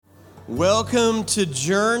Welcome to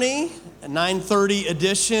Journey, a 9:30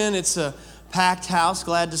 edition. It's a packed house.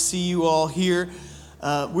 Glad to see you all here.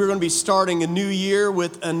 We're going to be starting a new year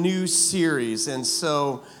with a new series. And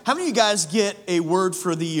so, how many of you guys get a word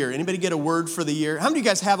for the year? Anybody get a word for the year? How many of you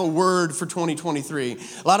guys have a word for 2023?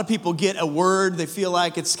 A lot of people get a word. They feel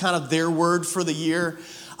like it's kind of their word for the year.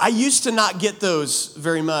 I used to not get those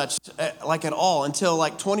very much, like at all, until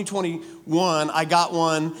like 2021, I got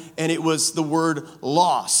one, and it was the word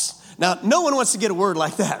loss. Now, no one wants to get a word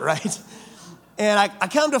like that, right? And I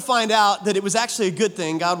come to find out that it was actually a good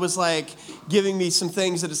thing. God was like giving me some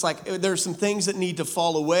things that it's like, there are some things that need to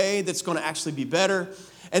fall away that's going to actually be better.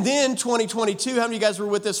 And then 2022, how many of you guys were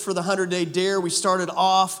with us for the 100-day dare? We started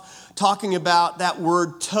off talking about that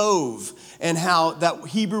word tov and how that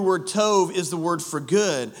Hebrew word tov is the word for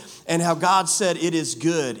good and how God said it is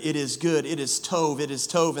good, it is good, it is tov, it is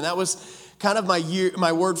tov. And that was kind of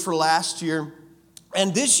my word for last year.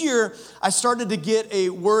 And this year, I started to get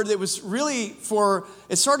a word that was really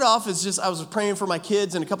it started off as just, I was praying for my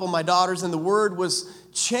kids and a couple of my daughters, and the word was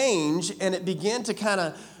change, and it began to kind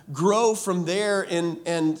of grow from there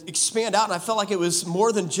and expand out. And I felt like it was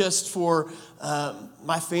more than just for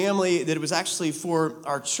my family, that it was actually for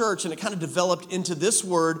our church, and it kind of developed into this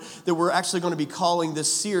word that we're actually going to be calling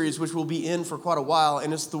this series, which we'll be in for quite a while,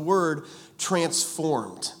 and it's the word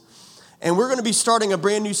transformed. And we're going to be starting a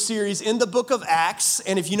brand new series in the book of Acts.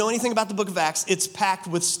 And if you know anything about the book of Acts, it's packed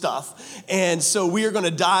with stuff. And so we are going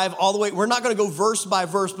to dive all the way. We're not going to go verse by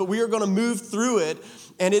verse, but we are going to move through it.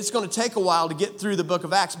 And it's going to take a while to get through the book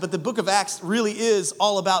of Acts. But the book of Acts really is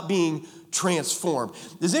all about being transformed.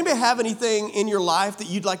 Does anybody have anything in your life that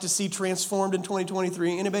you'd like to see transformed in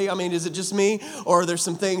 2023? Anybody? I mean, is it just me? Or are there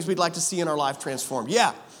some things we'd like to see in our life transformed?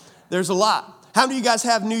 Yeah, there's a lot. How many of you guys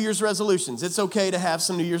have New Year's resolutions? It's okay to have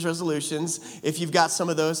some New Year's resolutions if you've got some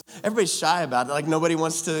of those. Everybody's shy about it. Like nobody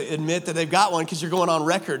wants to admit that they've got one because you're going on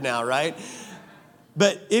record now, right?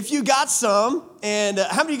 But if you got some, and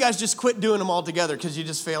how many of you guys just quit doing them altogether because you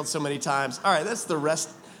just failed so many times? All right, that's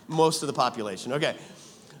most of the population. Okay.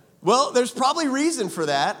 Well, there's probably reason for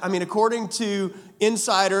that. I mean, according to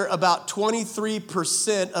Insider, about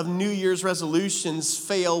 23% of New Year's resolutions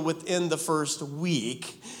fail within the first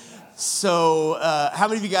week. So how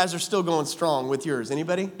many of you guys are still going strong with yours?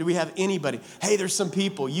 Anybody? Do we have anybody? Hey, there's some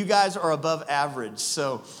people. You guys are above average.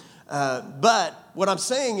 So, but what I'm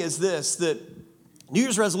saying is this, that New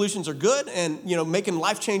Year's resolutions are good and, making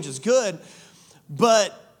life change is good,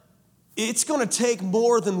 but it's going to take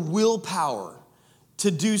more than willpower to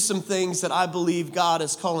do some things that I believe God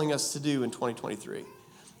is calling us to do in 2023.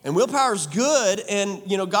 And willpower is good, and,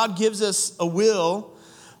 God gives us a will.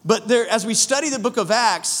 But as we study the book of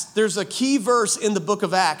Acts, there's a key verse in the book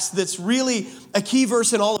of Acts that's really a key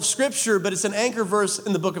verse in all of Scripture, but it's an anchor verse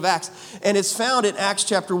in the book of Acts. And it's found in Acts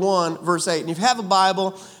chapter 1, verse 8. And if you have a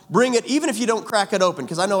Bible, bring it, even if you don't crack it open,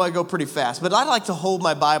 because I know I go pretty fast. But I like to hold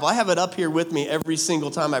my Bible. I have it up here with me every single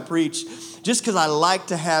time I preach, just because I like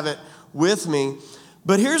to have it with me.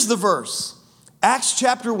 But here's the verse. Acts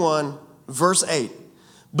chapter 1, verse 8.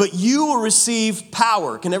 But you will receive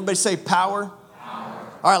power. Can everybody say power?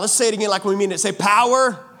 All right, let's say it again like we mean it. Say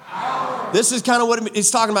power. Power. This is kind of what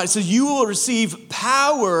it's talking about. It says, you will receive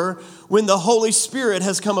power when the Holy Spirit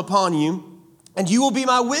has come upon you, and you will be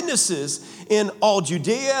my witnesses in all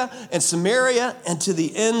Judea and Samaria and to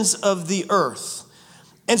the ends of the earth.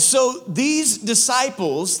 And so these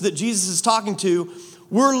disciples that Jesus is talking to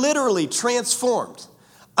were literally transformed.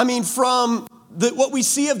 I mean, from what we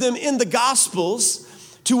see of them in the Gospels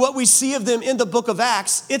to what we see of them in the book of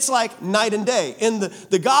Acts, it's like night and day. In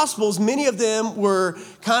the Gospels, many of them were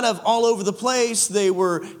kind of all over the place. They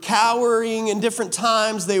were cowering in different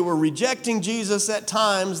times. They were rejecting Jesus at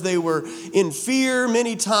times. They were in fear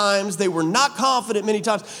many times. They were not confident many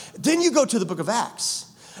times. Then you go to the book of Acts,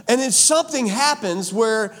 and then something happens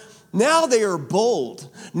where now they are bold.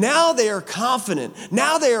 Now they are confident.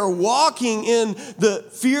 Now they are walking in the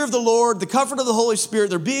fear of the Lord, the comfort of the Holy Spirit.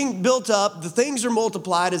 They're being built up. The things are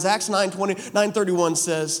multiplied, as Acts 9:31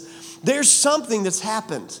 says. There's something that's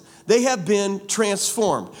happened. They have been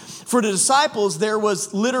transformed. For the disciples, there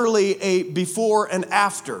was literally a before and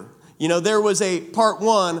after. There was a part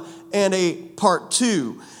 1 and a part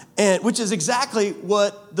 2, which is exactly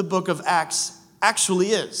what the book of Acts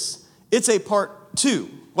actually is. It's a part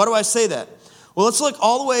 2. Why do I say that? Well, let's look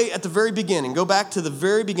all the way at the very beginning. Go back to the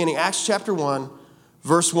very beginning, Acts chapter 1,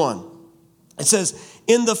 verse 1. It says,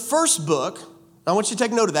 in the first book, I want you to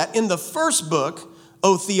take note of that, in the first book,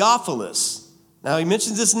 O Theophilus. Now, he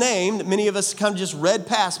mentions this name that many of us kind of just read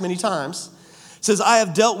past many times. It says, I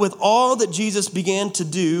have dealt with all that Jesus began to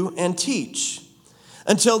do and teach,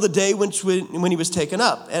 until the day when he was taken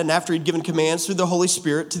up, and after he'd given commands through the Holy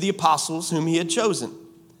Spirit to the apostles whom he had chosen.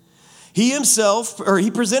 He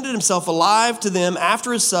presented himself alive to them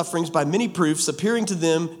after his sufferings by many proofs, appearing to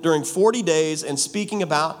them during 40 days and speaking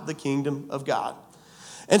about the kingdom of God.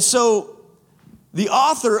 And so the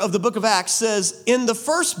author of the book of Acts says, in the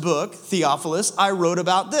first book, Theophilus, I wrote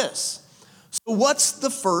about this. So what's the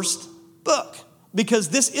first book? Because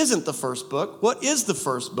this isn't the first book. What is the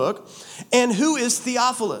first book? And who is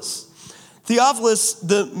Theophilus? Theophilus,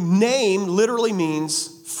 the name literally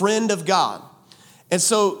means friend of God. And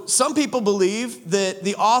so some people believe that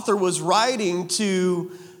the author was writing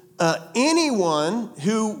to anyone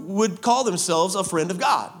who would call themselves a friend of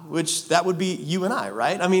God, which that would be you and I,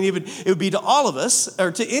 right? I mean, it would be to all of us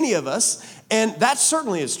or to any of us. And that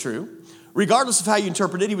certainly is true. Regardless of how you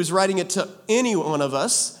interpret it, he was writing it to any one of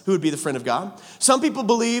us who would be the friend of God. Some people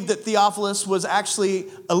believe that Theophilus was actually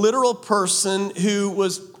a literal person who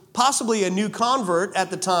was possibly a new convert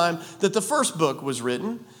at the time that the first book was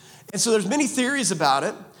written. And so there's many theories about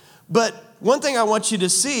it. But one thing I want you to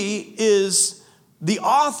see is the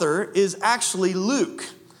author is actually Luke.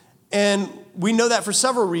 And we know that for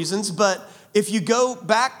several reasons. But if you go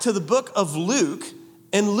back to the book of Luke,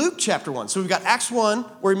 in Luke chapter 1. So we've got Acts 1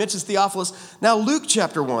 where he mentions Theophilus. Now Luke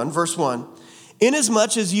chapter 1, verse 1.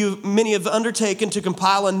 Inasmuch as many have undertaken to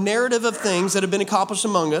compile a narrative of things that have been accomplished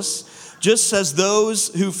among us, just as those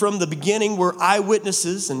who from the beginning were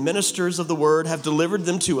eyewitnesses and ministers of the word have delivered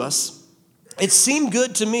them to us, it seemed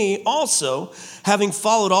good to me also, having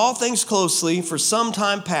followed all things closely for some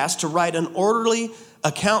time past, to write an orderly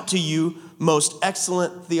account to you, most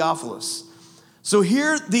excellent Theophilus. So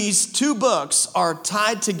here, these two books are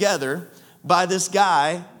tied together by this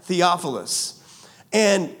guy, Theophilus.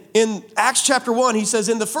 And in Acts chapter 1, he says,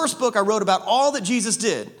 in the first book, I wrote about all that Jesus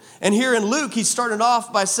did. And here in Luke, he started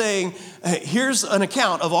off by saying, here's an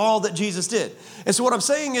account of all that Jesus did. And so what I'm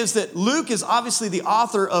saying is that Luke is obviously the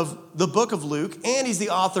author of the book of Luke, and he's the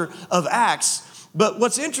author of Acts. But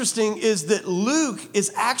what's interesting is that Luke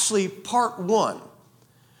is actually part 1.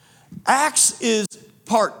 Acts is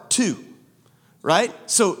part 2. Right?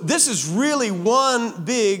 So this is really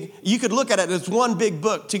you could look at it as one big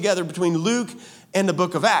book together between Luke and the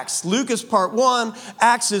book of Acts. Luke is part 1,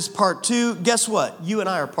 Acts is part 2. Guess what? You and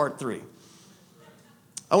I are part 3.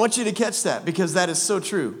 I want you to catch that because that is so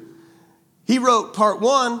true. He wrote part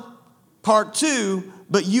 1, part 2,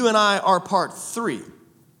 but you and I are part 3.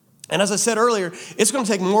 And as I said earlier, it's going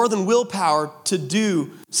to take more than willpower to do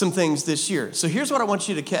some things this year. So here's what I want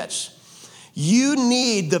you to catch. You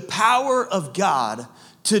need the power of God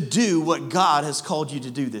to do what God has called you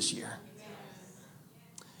to do this year.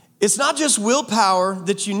 It's not just willpower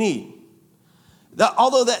that you need,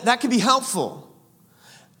 although that can be helpful.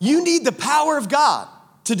 You need the power of God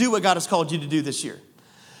to do what God has called you to do this year.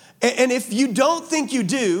 And if you don't think you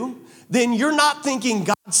do, then you're not thinking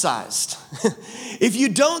God-sized. If you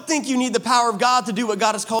don't think you need the power of God to do what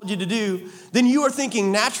God has called you to do, then you are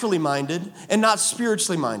thinking naturally minded and not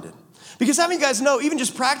spiritually minded. Because how many of you guys know, even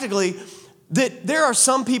just practically, that there are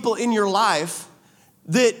some people in your life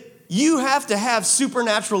that you have to have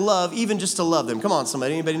supernatural love even just to love them? Come on,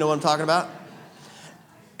 somebody. Anybody know what I'm talking about?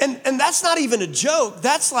 And that's not even a joke.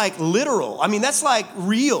 That's like literal. I mean, that's like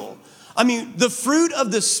real. I mean, the fruit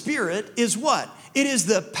of the Spirit is what? It is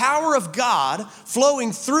the power of God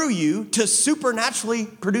flowing through you to supernaturally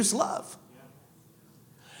produce love.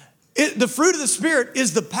 The fruit of the Spirit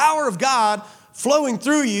is the power of God flowing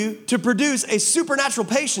through you to produce a supernatural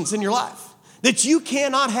patience in your life that you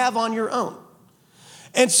cannot have on your own.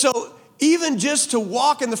 And so even just to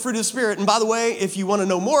walk in the fruit of the Spirit, and by the way, if you want to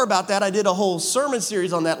know more about that, I did a whole sermon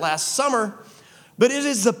series on that last summer, but it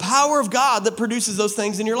is the power of God that produces those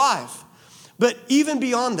things in your life. But even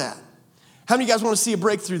beyond that, how many of you guys want to see a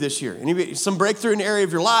breakthrough this year? Some breakthrough in an area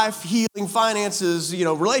of your life, healing, finances,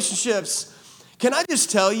 relationships. Can I just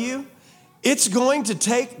tell you, it's going to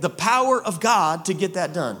take the power of God to get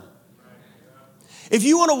that done. If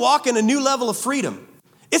you want to walk in a new level of freedom,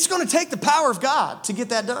 it's going to take the power of God to get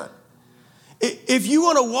that done. If you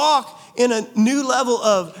want to walk in a new level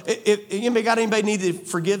of, anybody need to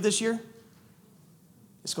forgive this year?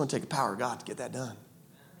 It's going to take the power of God to get that done.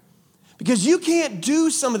 Because you can't do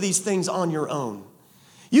some of these things on your own.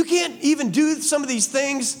 You can't even do some of these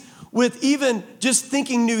things with even just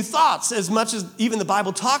thinking new thoughts, as much as even the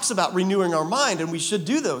Bible talks about renewing our mind, and we should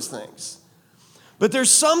do those things. But there's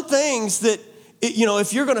some things that,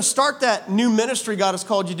 if you're going to start that new ministry God has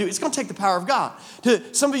called you to do, it's going to take the power of God.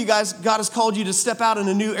 To some of you guys, God has called you to step out in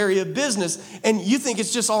a new area of business, and you think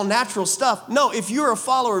it's just all natural stuff. No, if you're a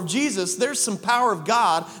follower of Jesus, there's some power of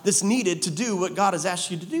God that's needed to do what God has asked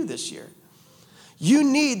you to do this year. You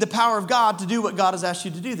need the power of God to do what God has asked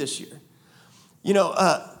you to do this year. You know,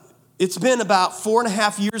 it's been about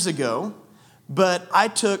 4.5 years ago, but I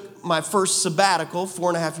took my first sabbatical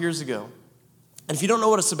 4.5 years ago. And if you don't know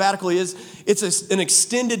what a sabbatical is, it's an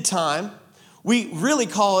extended time. We really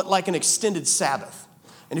call it like an extended Sabbath.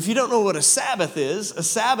 And if you don't know what a Sabbath is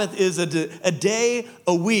a day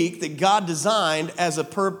a week that God designed as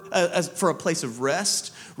for a place of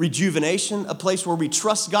rest, rejuvenation, a place where we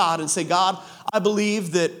trust God and say, God, I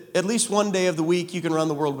believe that at least one day of the week you can run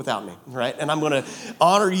the world without me, right? And I'm going to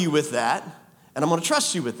honor you with that, and I'm going to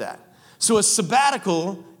trust you with that. So a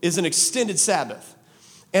sabbatical is an extended Sabbath.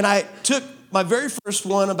 And I took my very first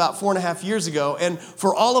one about 4.5 years ago, and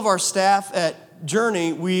for all of our staff at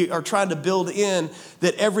Journey, we are trying to build in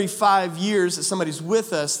that every 5 years that somebody's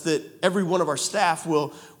with us, that every one of our staff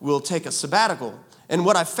will take a sabbatical. And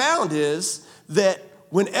what I found is that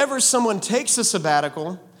whenever someone takes a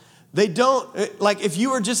sabbatical, they don't, like if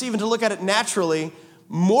you were just even to look at it naturally,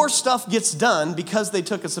 more stuff gets done because they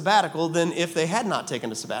took a sabbatical than if they had not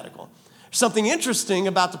taken a sabbatical. Something interesting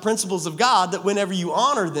about the principles of God, that whenever you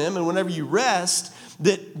honor them and whenever you rest,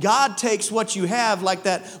 that God takes what you have, like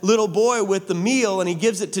that little boy with the meal, and he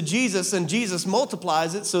gives it to Jesus, and Jesus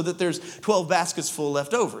multiplies it so that there's 12 baskets full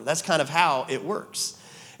left over. That's kind of how it works.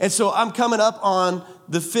 And so I'm coming up on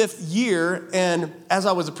the 5th year, and as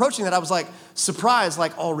I was approaching that, I was like surprised,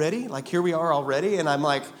 like already? Like here we are already? And I'm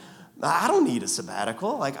like, I don't need a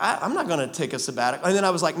sabbatical. Like, I'm not going to take a sabbatical. And then I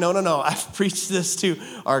was like, no. I've preached this to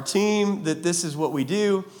our team that this is what we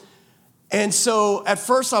do. And so at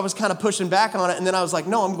first I was kind of pushing back on it. And then I was like,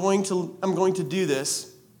 no, I'm going to do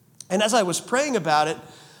this. And as I was praying about it,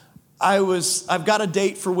 I've got a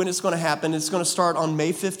date for when it's going to happen. It's going to start on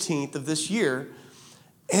May 15th of this year.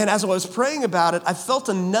 And as I was praying about it, I felt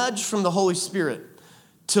a nudge from the Holy Spirit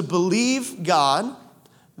to believe God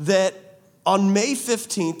that on May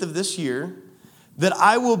 15th of this year, that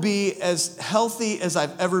I will be as healthy as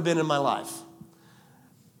I've ever been in my life.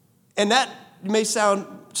 And that may sound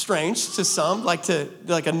strange to some, like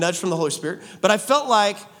a nudge from the Holy Spirit, but I felt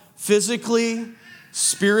like physically,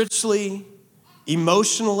 spiritually,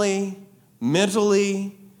 emotionally,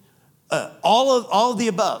 mentally, all of the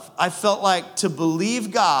above. I felt like to believe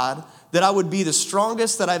God that I would be the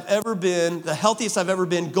strongest that I've ever been, the healthiest I've ever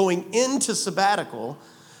been going into sabbatical,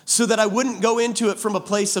 so that I wouldn't go into it from a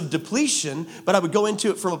place of depletion, but I would go into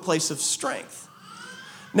it from a place of strength.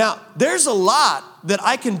 Now, there's a lot that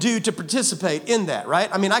I can do to participate in that, right?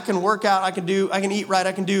 I mean, I can work out, I can eat right,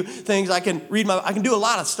 I can do things, I can do a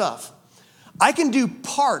lot of stuff. I can do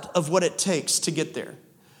part of what it takes to get there.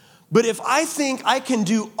 But if I think I can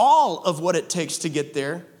do all of what it takes to get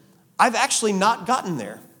there, I've actually not gotten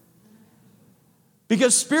there.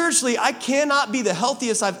 Because spiritually, I cannot be the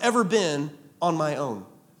healthiest I've ever been on my own.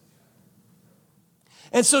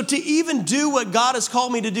 And so to even do what God has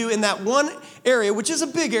called me to do in that one area, which is a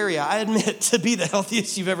big area, I admit, to be the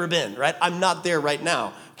healthiest you've ever been, right? I'm not there right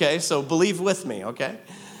now, okay? So believe with me, okay?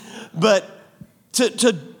 But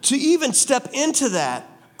to even step into that,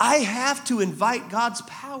 I have to invite God's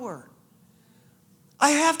power. I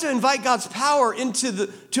have to invite God's power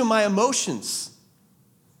to my emotions.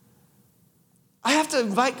 I have to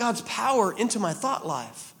invite God's power into my thought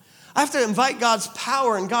life. I have to invite God's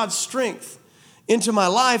power and God's strength into my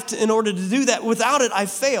life in order to do that. Without it, I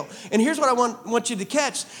fail. And here's what I want you to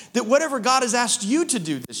catch, that whatever God has asked you to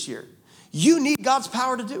do this year, you need God's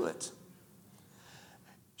power to do it.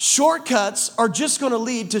 Shortcuts are just going to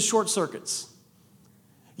lead to short circuits.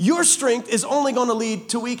 Your strength is only going to lead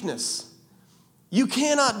to weakness. You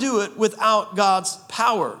cannot do it without God's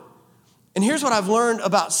power. And here's what I've learned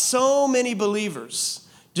about so many believers,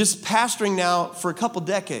 just pastoring now for a couple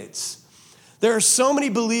decades. There are so many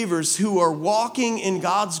believers who are walking in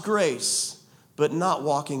God's grace, but not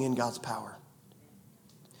walking in God's power.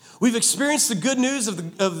 We've experienced the good news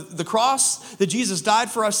of the cross, that Jesus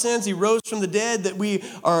died for our sins. He rose from the dead, that we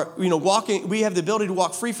are, walking. We have the ability to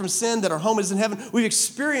walk free from sin, that our home is in heaven. We've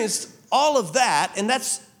experienced all of that, and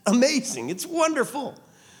that's amazing. It's wonderful.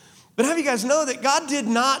 But have you guys know that God did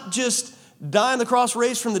not just die on the cross,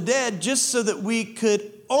 raised from the dead, just so that we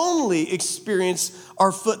could only experience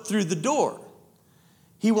our foot through the door.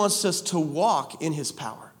 He wants us to walk in his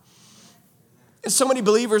power. And so many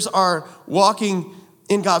believers are walking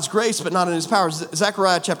in God's grace, but not in his power.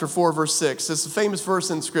 Zechariah chapter 4, verse 6. It's a famous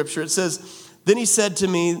verse in Scripture. It says, then he said to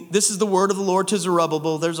me, this is the word of the Lord to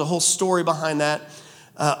Zerubbabel. There's a whole story behind that.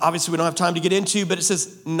 Obviously, we don't have time to get into, but it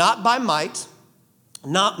says, not by might,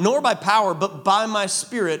 nor by power, but by my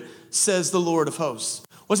spirit, says the Lord of hosts.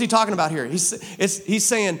 What's he talking about here? He's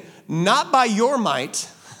saying, not by your might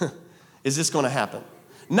is this going to happen.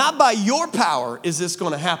 not by your power is this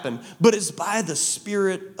going to happen, but it's by the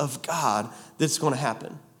Spirit of God that's going to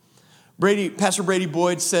happen. Pastor Brady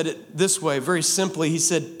Boyd said it this way, very simply. He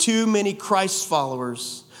said, too many Christ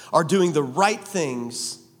followers are doing the right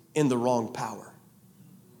things in the wrong power.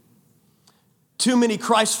 Too many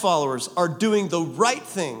Christ followers are doing the right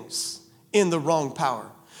things in the wrong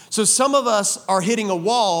power. So some of us are hitting a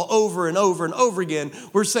wall over and over and over again.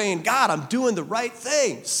 We're saying, God, I'm doing the right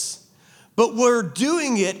things. But we're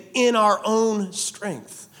doing it in our own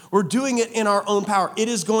strength. We're doing it in our own power. It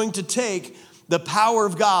is going to take the power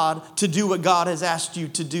of God to do what God has asked you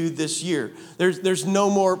to do this year. There's no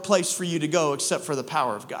more place for you to go except for the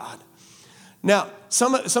power of God. Now,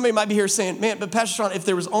 somebody might be here saying, man, but Pastor Sean, if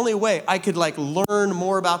there was only a way I could learn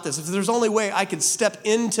more about this, if there's only a way I could step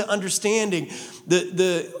into understanding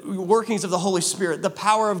the workings of the Holy Spirit, the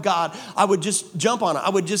power of God, I would just jump on it.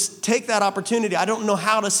 I would just take that opportunity. I don't know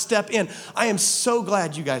how to step in. I am so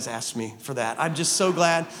glad you guys asked me for that. I'm just so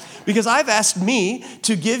glad because I've asked me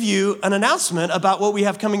to give you an announcement about what we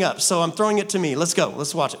have coming up. So I'm throwing it to me. Let's go.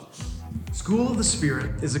 Let's watch it. School of the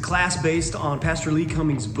Spirit is a class based on Pastor Lee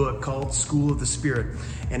Cummings' book called School of the Spirit.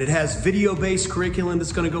 And it has video-based curriculum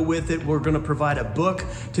that's going to go with it. We're going to provide a book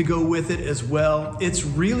to go with it as well. It's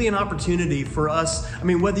really an opportunity for us. I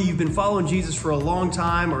mean, whether you've been following Jesus for a long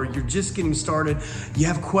time or you're just getting started, you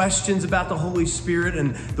have questions about the Holy Spirit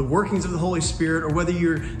and the workings of the Holy Spirit, or whether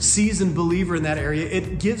you're a seasoned believer in that area,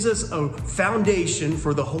 it gives us a foundation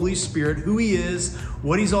for the Holy Spirit, who He is,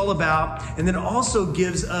 what He's all about, and then also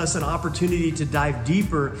gives us an opportunity to dive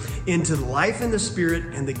deeper into life in the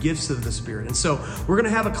Spirit and the gifts of the Spirit. And so we're going to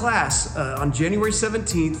have a class on January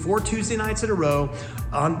 17th, 4 Tuesday nights in a row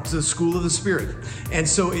on the School of the Spirit. And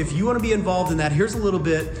so if you want to be involved in that, here's a little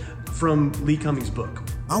bit from Lee Cummings' book.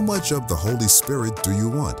 How much of the Holy Spirit do you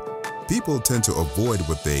want? People tend to avoid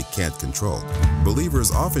what they can't control.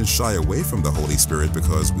 Believers often shy away from the Holy Spirit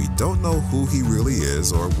because we don't know who He really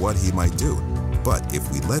is or what He might do. But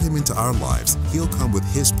if we let Him into our lives, He'll come with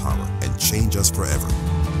His power and change us forever.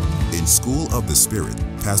 In School of the Spirit,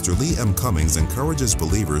 Pastor Lee M. Cummings encourages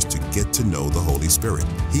believers to get to know the Holy Spirit.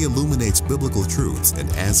 He illuminates biblical truths and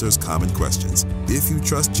answers common questions. If you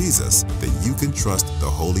trust Jesus, then you can trust the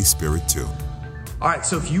Holy Spirit too. All right,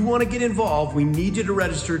 so if you want to get involved, we need you to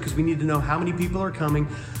register because we need to know how many people are coming.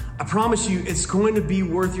 I promise you, it's going to be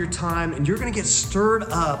worth your time, and you're going to get stirred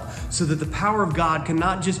up so that the power of God can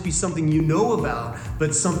not just be something you know about,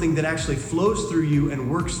 but something that actually flows through you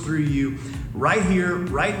and works through you right here,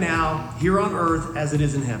 right now, here on earth as it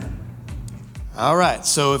is in heaven. All right,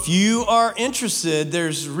 so if you are interested,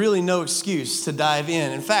 there's really no excuse to dive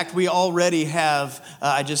in. In fact, we already have,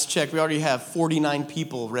 I just checked, we already have 49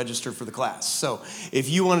 people registered for the class. So if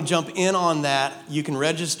you want to jump in on that, you can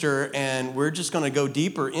register, and we're just going to go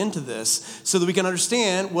deeper into this so that we can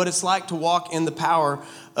understand what it's like to walk in the power,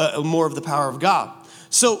 more of the power of God.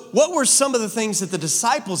 So what were some of the things that the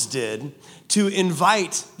disciples did to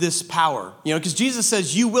invite this power? You know, because Jesus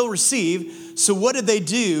says, you will receive. So what did they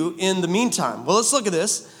do in the meantime? Well, let's look at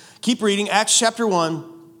this. Keep reading. Acts chapter 1,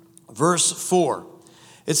 verse 4.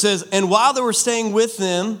 It says, and while staying with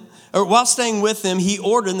them, he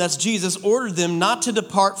ordered, and that's Jesus, ordered them not to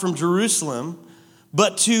depart from Jerusalem,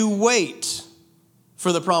 but to wait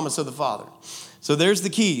for the promise of the Father. So there's the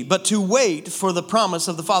key. But to wait for the promise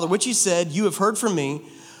of the Father, which He said, you have heard from me,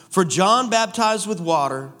 for John baptized with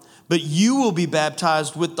water, but you will be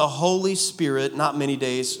baptized with the Holy Spirit not many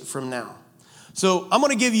days from now. So I'm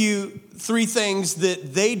going to give you 3 things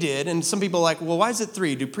that they did. And some people are like, well, why is it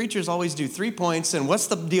 3? Do preachers always do 3 points? And what's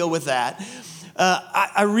the deal with that?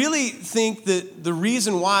 I really think that the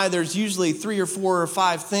reason why there's usually 3 or 4 or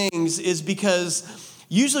 5 things is because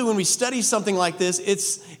usually when we study something like this,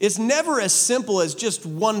 it's never as simple as just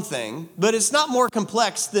one thing, but it's not more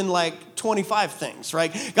complex than like 25 things,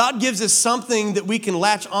 right? God gives us something that we can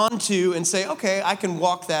latch onto and say, okay, I can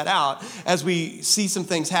walk that out as we see some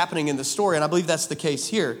things happening in the story, and I believe that's the case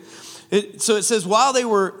here. So it says, while they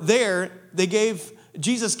were there,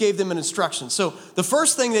 Jesus gave them an instruction. So the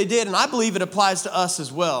first thing they did, and I believe it applies to us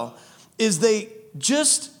as well, is they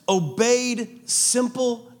just obeyed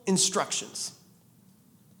simple instructions.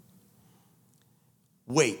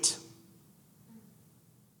 Wait.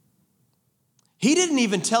 He didn't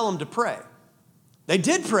even tell them to pray. They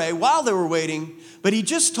did pray while they were waiting, but He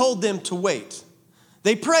just told them to wait.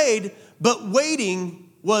 They prayed, but waiting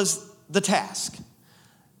was the task.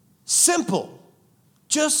 Simple.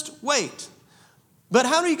 Just wait. But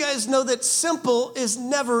how do you guys know that simple is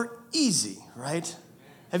never easy, right?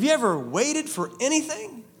 Have you ever waited for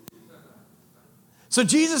anything? So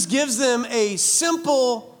Jesus gives them a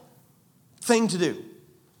simple thing to do.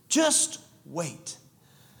 Just wait.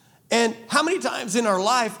 And how many times in our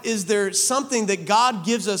life is there something that God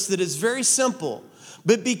gives us that is very simple,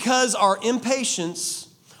 but because our impatience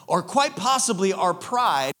or quite possibly our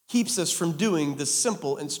pride keeps us from doing the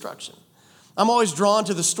simple instruction? I'm always drawn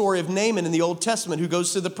to the story of Naaman in the Old Testament who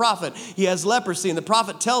goes to the prophet. He has leprosy, and the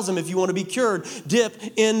prophet tells him, if you want to be cured, dip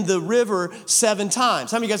in the river 7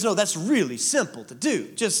 times. How many of you guys know that's really simple to do?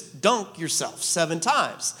 Just dunk yourself 7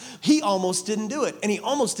 times. He almost didn't do it, and he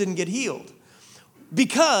almost didn't get healed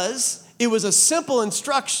because it was a simple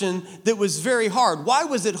instruction that was very hard. Why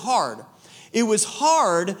was it hard? It was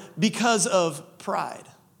hard because of pride.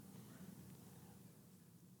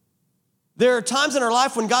 There are times in our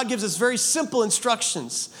life when God gives us very simple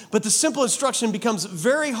instructions, but the simple instruction becomes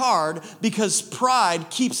very hard because pride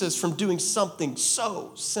keeps us from doing something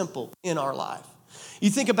so simple in our life. You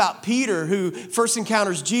think about Peter, who first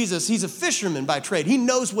encounters Jesus. He's a fisherman by trade. He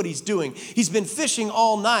knows what he's doing. He's been fishing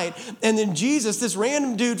all night. And then Jesus, this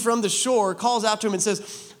random dude from the shore, calls out to him and says,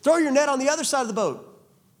 throw your net on the other side of the boat.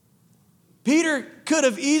 Peter could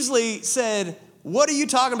have easily said, what are you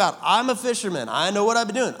talking about? I'm a fisherman. I know what I've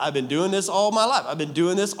been doing. I've been doing this all my life. I've been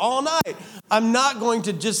doing this all night. I'm not going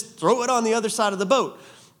to just throw it on the other side of the boat.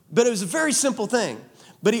 But it was a very simple thing.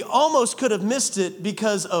 But he almost could have missed it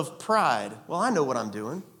because of pride. Well, I know what I'm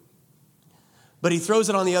doing. But he throws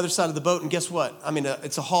it on the other side of the boat, and guess what? I mean,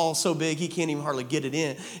 it's a haul so big he can't even hardly get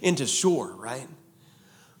it into shore, right?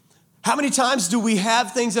 How many times do we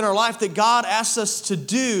have things in our life that God asks us to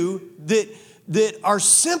do that are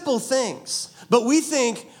simple things, but we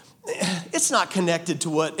think it's not connected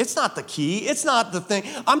to it's not the key. It's not the thing.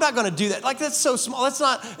 I'm not going to do that. Like, that's so small.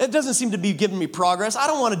 It doesn't seem to be giving me progress. I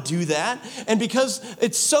don't want to do that. And because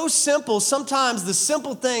it's so simple, sometimes the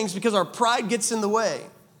simple things, because our pride gets in the way.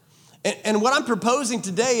 And what I'm proposing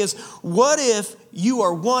today is, what if you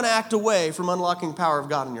are one act away from unlocking the power of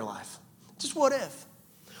God in your life? Just what if?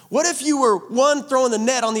 What if you were one throwing the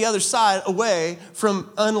net on the other side away from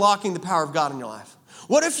unlocking the power of God in your life?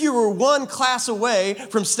 What if you were one class away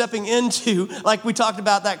from stepping into, like we talked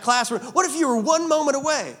about that classroom? What if you were one moment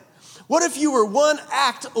away? What if you were one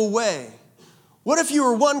act away? What if you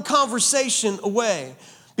were one conversation away?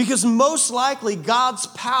 Because most likely God's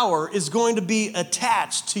power is going to be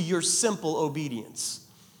attached to your simple obedience.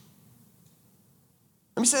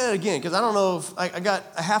 Let me say that again, because I don't know if I got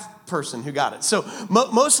a half person who got it. So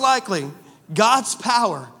most likely God's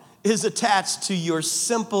power is attached to your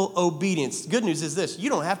simple obedience. The good news is this: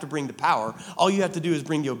 you don't have to bring the power. All you have to do is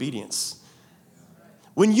bring the obedience.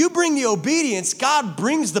 When you bring the obedience, God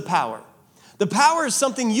brings the power. The power is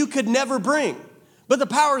something you could never bring, but the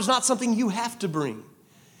power is not something you have to bring.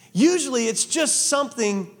 Usually it's just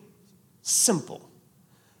something simple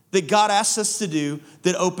that God asks us to do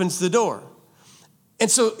that opens the door.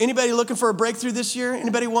 And so anybody looking for a breakthrough this year?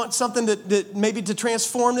 Anybody want something that maybe to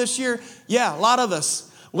transform this year? Yeah, a lot of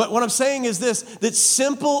us. What I'm saying is this, that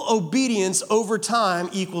simple obedience over time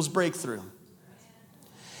equals breakthrough.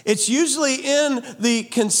 It's usually in the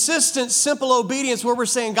consistent, simple obedience where we're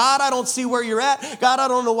saying, God, I don't see where you're at. God, I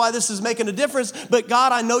don't know why this is making a difference. But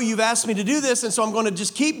God, I know you've asked me to do this. And so I'm going to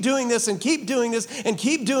just keep doing this and keep doing this and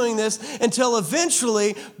keep doing this until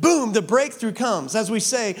eventually, boom, the breakthrough comes. As we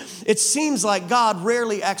say, it seems like God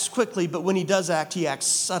rarely acts quickly, but when he does act, he acts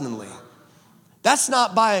suddenly. That's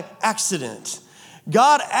not by accident.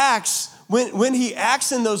 God acts when he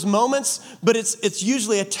acts in those moments, but it's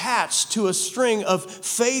usually attached to a string of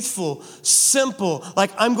faithful, simple,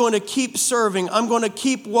 like I'm going to keep serving, I'm going to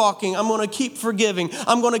keep walking, I'm going to keep forgiving,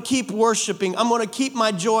 I'm going to keep worshiping, I'm going to keep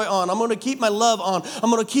my joy on, I'm going to keep my love on, I'm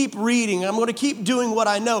going to keep reading, I'm going to keep doing what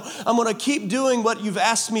I know, I'm going to keep doing what you've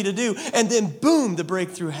asked me to do, and then boom, the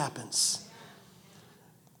breakthrough happens.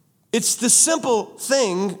 It's the simple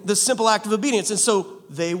thing, the simple act of obedience, and so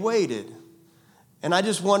they waited. And I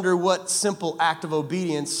just wonder what simple act of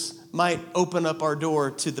obedience might open up our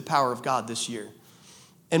door to the power of God this year.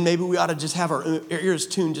 And maybe we ought to just have our ears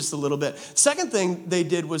tuned just a little bit. Second thing they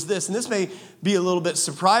did was this, and this may be a little bit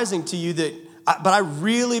surprising to you, but I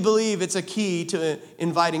really believe it's a key to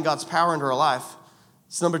inviting God's power into our life.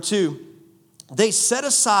 It's number 2. They set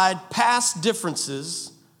aside past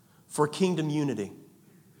differences for kingdom unity.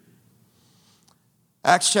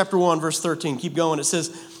 Acts chapter 1, verse 13. Keep going. It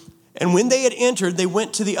says, and when they had entered, they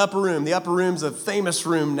went to the upper room. The upper room's a famous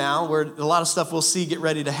room now where a lot of stuff we'll see get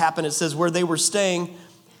ready to happen. It says where they were staying.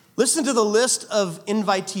 Listen to the list of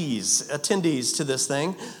invitees, attendees to this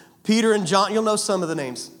thing. Peter and John, you'll know some of the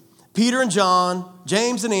names. Peter and John,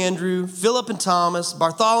 James and Andrew, Philip and Thomas,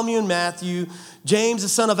 Bartholomew and Matthew, James the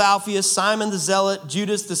son of Alphaeus, Simon the Zealot,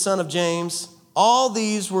 Judas the son of James. All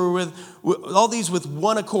these with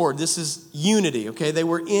one accord. This is unity, okay? They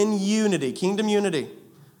were in unity, kingdom unity.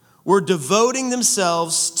 were devoting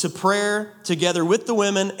themselves to prayer together with the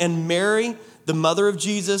women and Mary, the mother of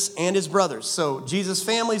Jesus, and his brothers. So Jesus'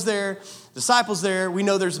 family's there, disciples there. We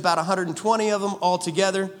know there's about 120 of them all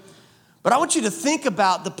together. But I want you to think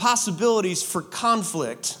about the possibilities for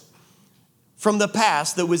conflict from the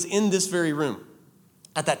past that was in this very room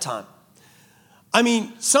at that time. I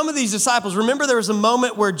mean, some of these disciples, remember there was a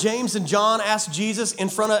moment where James and John asked Jesus in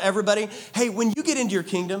front of everybody, hey, when you get into your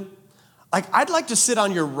kingdom, I'd like to sit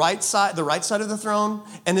on your right side, the right side of the throne,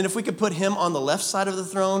 and then if we could put him on the left side of the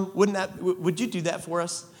throne, would you do that for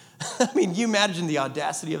us? I mean, you imagine the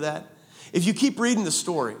audacity of that? If you keep reading the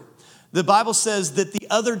story, the Bible says that the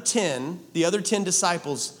other 10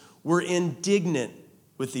 disciples were indignant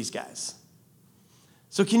with these guys.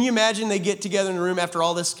 So can you imagine they get together in the room after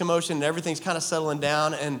all this commotion and everything's kind of settling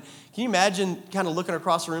down, and can you imagine kind of looking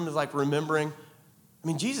across the room and like remembering, I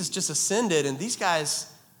mean, Jesus just ascended and these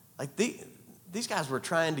guys, these guys were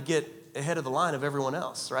trying to get ahead of the line of everyone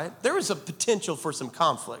else, right? There was a potential for some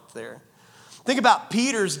conflict there. Think about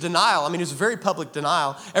Peter's denial. I mean, it was a very public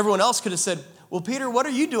denial. Everyone else could have said, well, Peter, what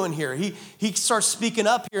are you doing here? He starts speaking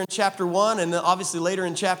up here in chapter 1 and then obviously later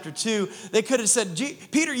in chapter 2. They could have said,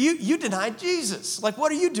 Peter, you denied Jesus. Like,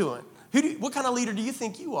 what are you doing? What kind of leader do you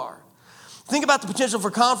think you are? Think about the potential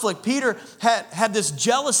for conflict. Peter had this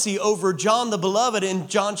jealousy over John the Beloved in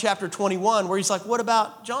John chapter 21, where he's like, what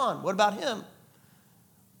about John? What about him?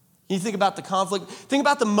 You think about the conflict. Think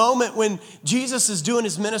about the moment when Jesus is doing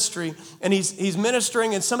his ministry and he's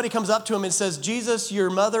ministering and somebody comes up to him and says, Jesus, your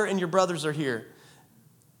mother and your brothers are here.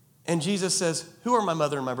 And Jesus says, who are my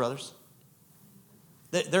mother and my brothers?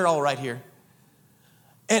 They're all right here.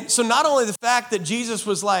 And so not only the fact that Jesus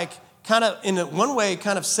was like kind of in one way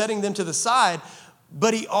kind of setting them to the side,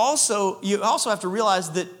 but you also have to realize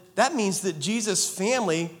that means that Jesus'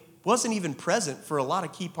 family wasn't even present for a lot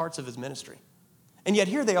of key parts of his ministry. And yet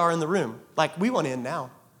here they are in the room, like we want in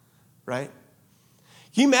now, right?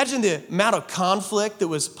 Can you imagine the amount of conflict that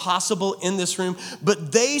was possible in this room?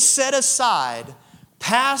 But they set aside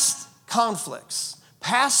past conflicts,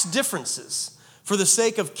 past differences for the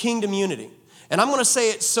sake of kingdom unity. And I'm going to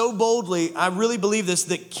say it so boldly, I really believe this,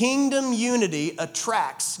 that kingdom unity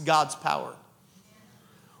attracts God's power.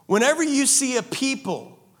 Whenever you see a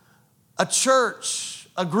people, a church,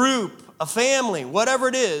 a group, a family, whatever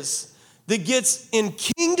it is, that gets in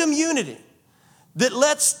kingdom unity, that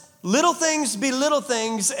lets little things be little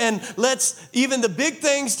things and lets even the big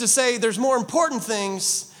things to say there's more important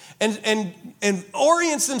things and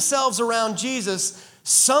orients themselves around Jesus,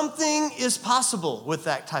 something is possible with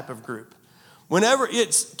that type of group. Whenever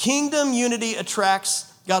it's kingdom unity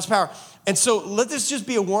attracts God's power. And so let this just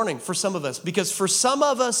be a warning for some of us, because for some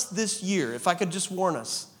of us this year, if I could just warn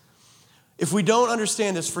us, if we don't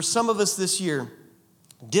understand this, for some of us this year,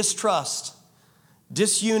 distrust,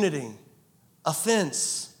 disunity,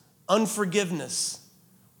 offense, unforgiveness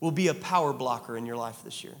will be a power blocker in your life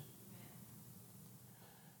this year.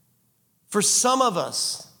 For some of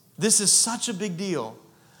us, this is such a big deal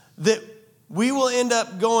that we will end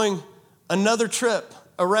up going another trip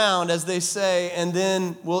around, as they say, and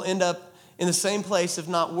then we'll end up in the same place, if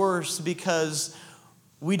not worse, because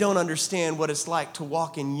we don't understand what it's like to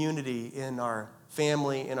walk in unity in our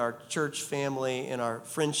family, in our church family, in our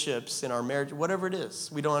friendships, in our marriage, whatever it is.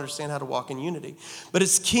 We don't understand how to walk in unity. But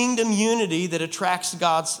it's kingdom unity that attracts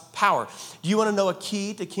God's power. Do you want to know a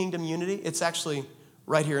key to kingdom unity? It's actually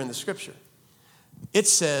right here in the scripture. It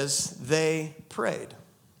says they prayed.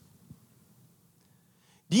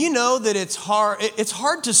 Do you know that it's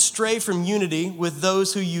hard to stray from unity with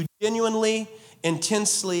those who you genuinely,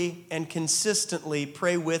 intensely, and consistently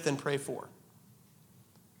pray with and pray for?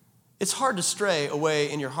 It's hard to stray away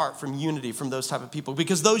in your heart from unity from those type of people,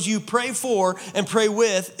 because those you pray for and pray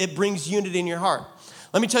with, it brings unity in your heart.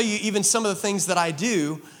 Let me tell you even some of the things that I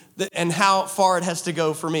do and how far it has to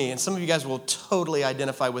go for me. And some of you guys will totally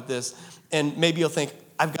identify with this, and maybe you'll think,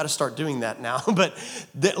 I've got to start doing that now. But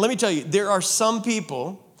let me tell you, there are some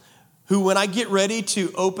people who, when I get ready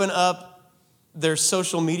to open up their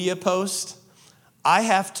social media post, I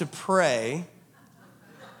have to pray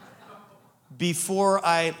before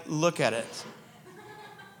I look at it.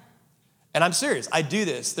 And I'm serious, I do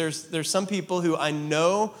this. There's some people who I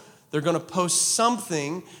know they're going to post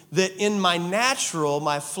something that in my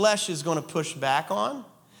flesh is going to push back on.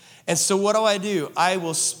 And so what do? I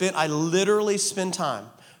literally spend time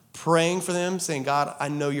praying for them, saying, God, I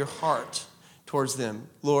know your heart towards them.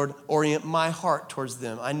 Lord, orient my heart towards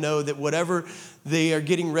them. I know that whatever they are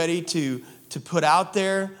getting ready to put out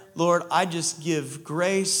there, Lord, I just give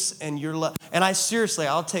grace and your love. And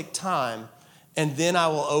I'll take time, and then I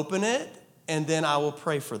will open it, and then I will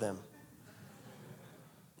pray for them.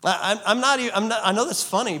 I know that's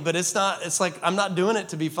funny, but it's like I'm not doing it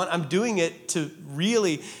to be fun. I'm doing it to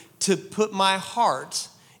really, to put my heart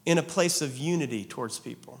in a place of unity towards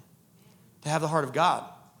people, to have the heart of God.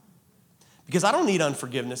 Because I don't need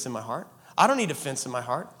unforgiveness in my heart. I don't need offense in my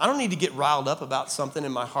heart. I don't need to get riled up about something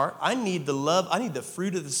in my heart. I need the love, I need the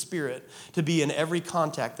fruit of the Spirit to be in every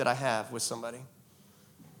contact that I have with somebody.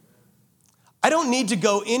 I don't need to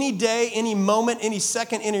go any day, any moment, any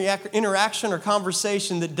second interaction or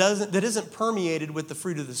conversation that isn't permeated with the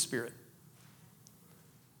fruit of the Spirit.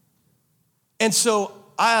 And so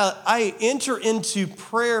I enter into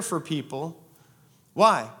prayer for people.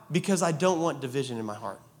 Why? Because I don't want division in my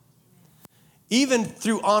heart. Even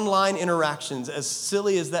through online interactions, as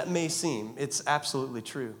silly as that may seem, it's absolutely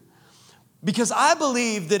true. Because I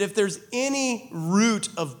believe that if there's any root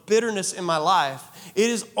of bitterness in my life, it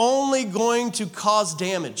is only going to cause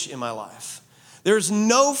damage in my life. There's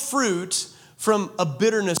no fruit from a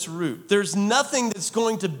bitterness root. There's nothing that's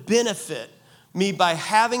going to benefit me by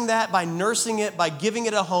having that, by nursing it, by giving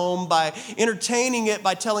it a home, by entertaining it,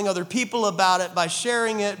 by telling other people about it, by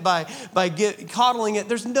sharing it, by coddling it.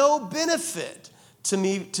 There's no benefit to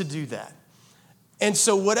me to do that. And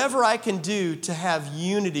so whatever I can do to have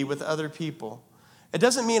unity with other people, it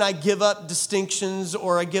doesn't mean I give up distinctions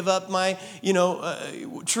or I give up my,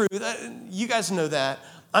 truth. You guys know that.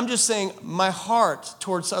 I'm just saying my heart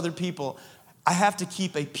towards other people, I have to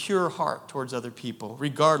keep a pure heart towards other people,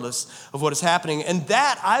 regardless of what is happening. And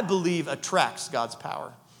that, I believe, attracts God's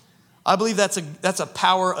power. I believe that's a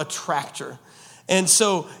power attractor. And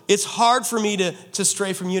so it's hard for me to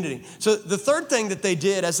stray from unity. So the third thing that they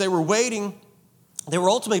did as they were waiting, they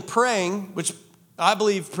were ultimately praying, which I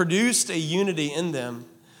believe produced a unity in them.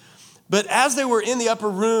 But as they were in the upper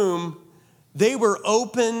room, they were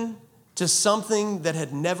open to something that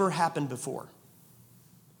had never happened before.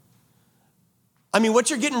 I mean, what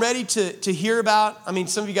you're getting ready to hear about, I mean,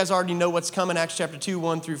 some of you guys already know what's coming, Acts chapter 2,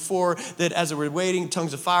 1 through 4, that as they were waiting,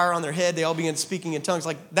 tongues of fire on their head, they all began speaking in tongues.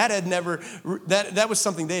 Like that was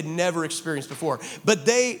something they had never experienced before. But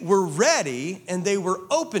they were ready and they were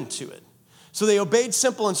open to it. So they obeyed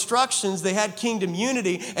simple instructions, they had kingdom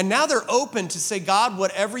unity, and now they're open to say, God,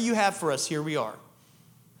 whatever you have for us, here we are.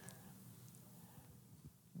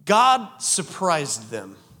 God surprised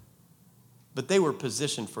them, but they were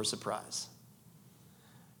positioned for surprise.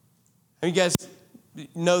 And you guys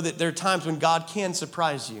know that there are times when God can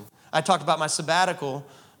surprise you. I talked about my sabbatical,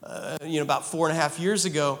 about 4.5 years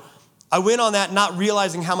ago. I went on that not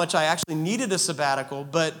realizing how much I actually needed a sabbatical,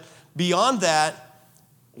 but beyond that,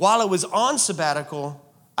 while I was on sabbatical,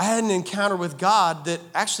 I had an encounter with God that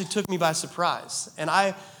actually took me by surprise. And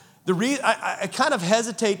I kind of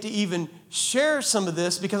hesitate to even share some of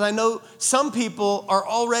this because I know some people are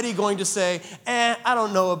already going to say, I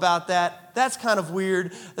don't know about that. That's kind of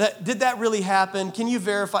weird. Did that really happen? Can you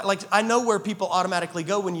verify? Like, I know where people automatically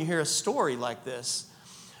go when you hear a story like this.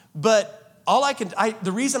 But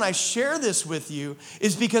the reason I share this with you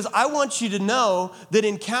is because I want you to know that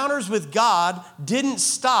encounters with God didn't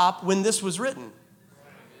stop when this was written.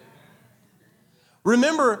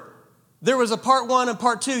 Remember, there was a part 1 and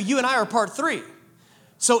part 2. You and I are part 3.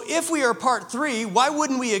 So if we are part 3, why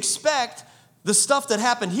wouldn't we expect the stuff that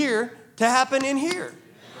happened here to happen in here?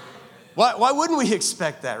 Why wouldn't we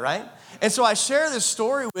expect that, right? And so I share this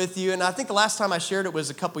story with you, and I think the last time I shared it was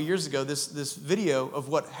a couple years ago, this video of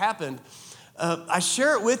what happened. I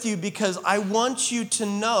share it with you because I want you to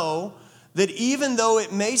know that even though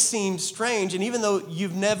it may seem strange, and even though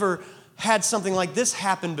you've never had something like this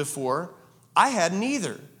happen before, I hadn't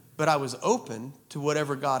either. But I was open to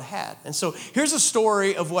whatever God had. And so here's a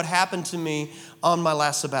story of what happened to me on my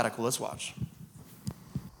last sabbatical. Let's watch.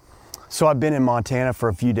 So I've been in Montana for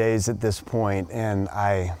a few days at this point, and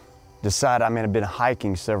I've been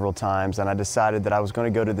hiking several times, and I decided that I was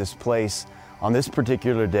going to go to this place on this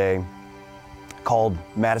particular day called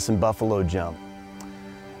Madison Buffalo Jump.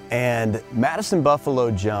 And Madison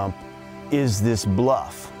Buffalo Jump is this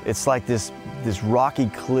bluff. It's like this rocky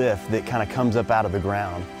cliff that kind of comes up out of the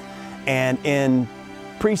ground. And in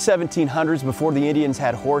pre-1700s, before the Indians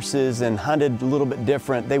had horses and hunted a little bit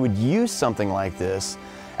different, they would use something like this.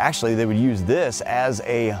 Actually, they would use this as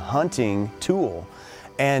a hunting tool.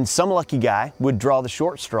 And some lucky guy would draw the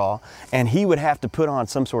short straw, and he would have to put on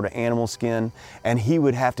some sort of animal skin, and he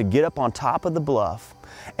would have to get up on top of the bluff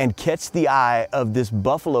and catch the eye of this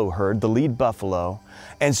buffalo herd, the lead buffalo,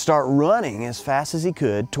 and start running as fast as he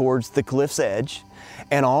could towards the cliff's edge.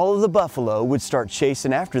 And all of the buffalo would start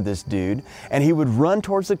chasing after this dude, and he would run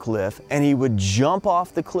towards the cliff, and he would jump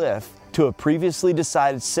off the cliff to a previously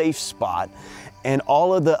decided safe spot, and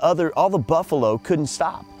all the buffalo couldn't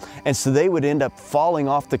stop. And so they would end up falling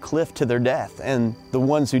off the cliff to their death. And the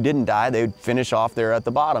ones who didn't die, they would finish off there at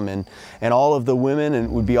the bottom. And all of the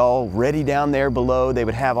women would be all ready down there below. They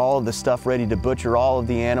would have all of the stuff ready to butcher all of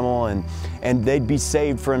the animal, and they'd be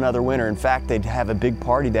saved for another winter. In fact, they'd have a big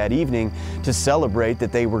party that evening to celebrate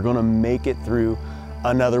that they were gonna make it through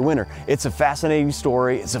another winter. It's a fascinating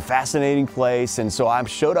story. It's a fascinating place. And so I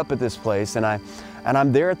showed up at this place, and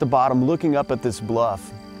I'm there at the bottom looking up at this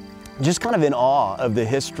bluff, just kind of in awe of the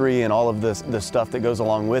history and all of the stuff that goes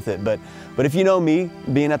along with it. But if you know me,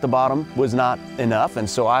 being at the bottom was not enough. And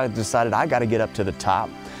so I decided I got to get up to the top,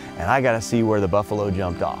 and I got to see where the buffalo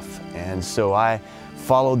jumped off. And so I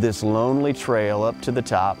followed this lonely trail up to the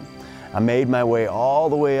top. I made my way all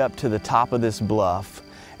the way up to the top of this bluff,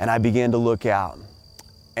 and I began to look out.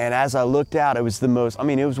 And as I looked out, it was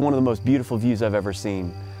one of the most beautiful views I've ever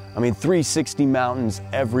seen. 360 mountains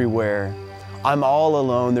everywhere. I'm all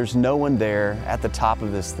alone. There's no one there at the top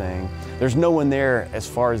of this thing. There's no one there as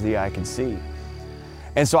far as the eye can see.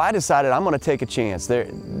 And so I decided I'm going to take a chance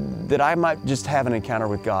that I might just have an encounter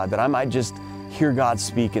with God, that I might just hear God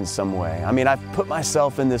speak in some way. I've put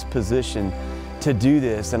myself in this position to do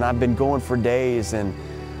this, and I've been going for days, and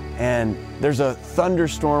there's a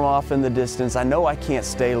thunderstorm off in the distance. I know I can't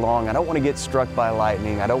stay long. I don't want to get struck by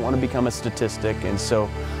lightning. I don't want to become a statistic. And so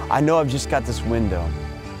I know I've just got this window.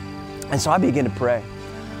 And so I begin to pray.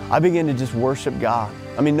 I begin to just worship God.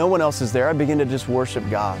 No one else is there. I begin to just worship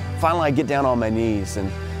God. Finally, I get down on my knees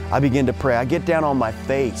and I begin to pray. I get down on my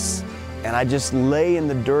face and I just lay in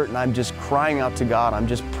the dirt and I'm just crying out to God. I'm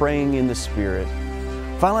just praying in the Spirit.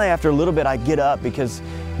 Finally, after a little bit, I get up because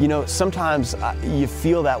sometimes you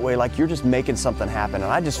feel that way, like you're just making something happen.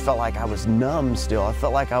 And I just felt like I was numb still. I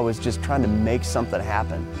felt like I was just trying to make something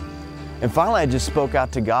happen. And finally, I just spoke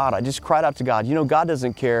out to God. I just cried out to God. God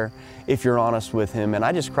doesn't care if you're honest with Him. And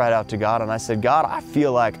I just cried out to God and I said, God, I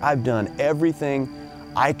feel like I've done everything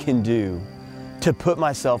I can do to put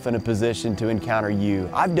myself in a position to encounter You.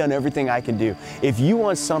 I've done everything I can do. If You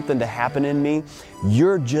want something to happen in me,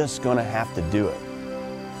 You're just gonna have to do it.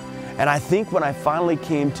 And I think when I finally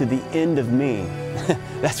came to the end of me,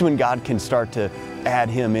 that's when God can start to add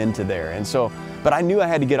Him into there. And so, but I knew I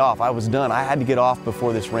had to get off. I was done. I had to get off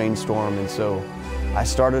before this rainstorm. And so I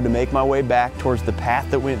started to make my way back towards the path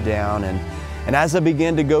that went down. And as I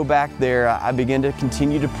began to go back there, I began to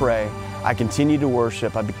continue to pray. I continued to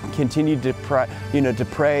worship. I continued to pray, to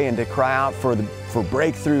pray and to cry out for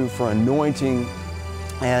breakthrough, for anointing.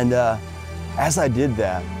 And as I did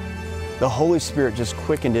that, the Holy Spirit just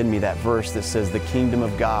quickened in me that verse that says, the kingdom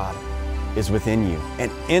of God is within you.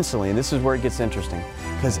 And instantly, and this is where it gets interesting,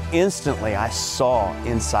 because instantly I saw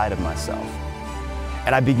inside of myself.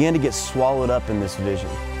 And I began to get swallowed up in this vision.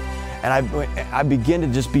 And I began to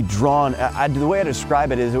just be drawn. The way I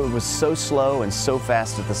describe it is it was so slow and so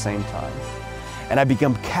fast at the same time. And I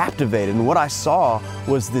became captivated. And what I saw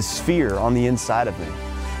was this sphere on the inside of me.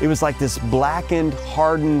 It was like this blackened,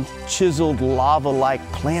 hardened, chiseled, lava-like,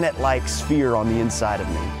 planet-like sphere on the inside of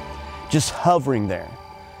me, just hovering there.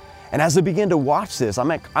 And as I begin to watch this,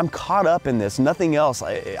 I'm caught up in this, nothing else.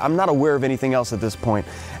 I'm not aware of anything else at this point.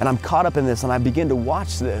 And I'm caught up in this and I begin to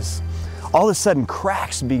watch this. All of a sudden,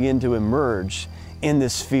 cracks begin to emerge in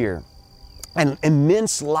this sphere. And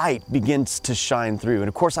immense light begins to shine through. And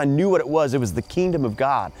of course, I knew what it was. It was the kingdom of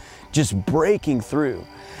God just breaking through.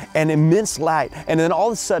 And immense light. And then all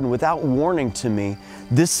of a sudden, without warning to me,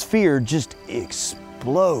 this sphere just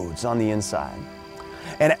explodes on the inside.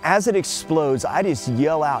 And as it explodes, I just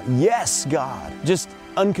yell out, yes, God, just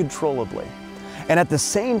uncontrollably. And at the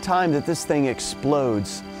same time that this thing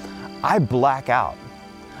explodes, I black out.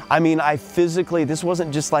 This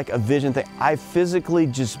wasn't just like a vision thing. I physically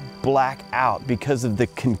just black out because of the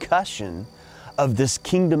concussion of this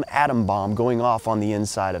kingdom atom bomb going off on the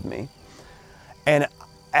inside of me. And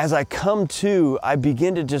as I come to, I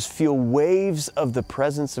begin to just feel waves of the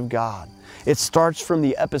presence of God. It starts from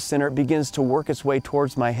the epicenter. It begins to work its way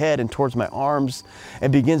towards my head and towards my arms.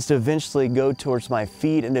 It begins to eventually go towards my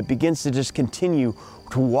feet, and it begins to just continue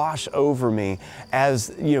to wash over me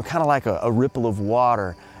as, kind of like a ripple of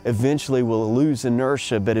water. Eventually will lose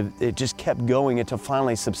inertia, but it just kept going until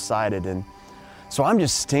finally subsided. And so I'm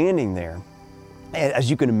just standing there, as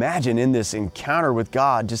you can imagine, in this encounter with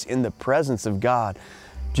God, just in the presence of God,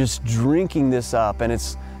 just drinking this up. And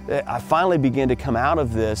I finally began to come out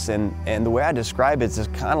of this, and the way I describe it is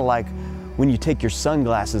kind of like when you take your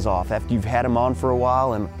sunglasses off after you've had them on for a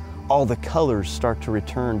while and all the colors start to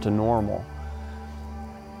return to normal.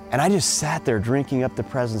 And I just sat there drinking up the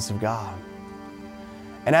presence of God.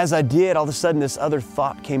 And as I did, all of a sudden this other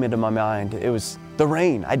thought came into my mind. It was the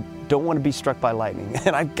rain. I don't want to be struck by lightning,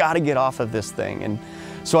 and I've got to get off of this thing. And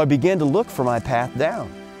so I began to look for my path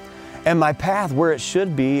down. And my path, where it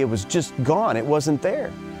should be, it was just gone. It wasn't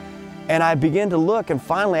there. And I began to look, and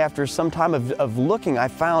finally, after some time of looking, I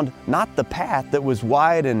found not the path that was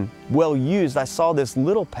wide and well used. I saw this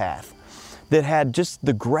little path that had just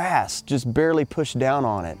the grass just barely pushed down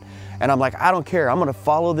on it. And I'm like, I don't care. I'm going to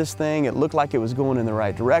follow this thing. It looked like it was going in the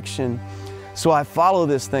right direction. So I follow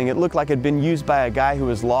this thing. It looked like it had been used by a guy who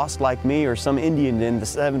was lost like me or some Indian in the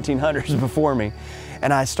 1700s before me.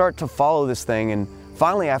 And I start to follow this thing. And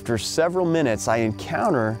finally, after several minutes, I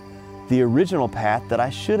encounter the original path that I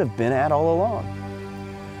should have been at all along.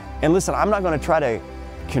 And listen, I'm not going to try to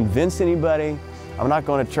convince anybody. I'm not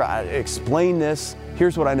going to try to explain this.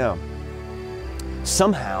 Here's what I know.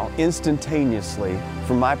 Somehow, instantaneously,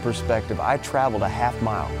 from my perspective, I traveled a half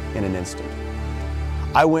mile in an instant.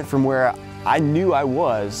 I went from where I knew I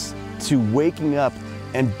was to waking up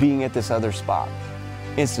and being at this other spot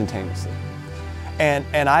instantaneously. And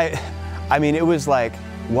I mean, it was like,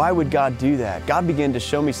 why would God do that? God began to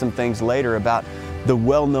show me some things later about the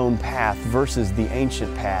well-known path versus the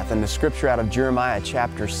ancient path, and the scripture out of Jeremiah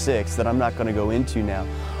chapter 6 that I'm not going to go into now.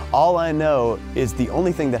 All I know is the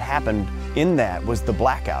only thing that happened in that was the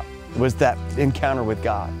blackout, was that encounter with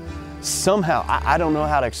God. Somehow, I don't know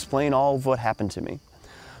how to explain all of what happened to me,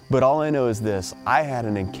 but all I know is this: I had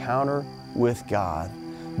an encounter with God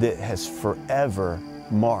that has forever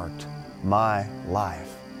marked my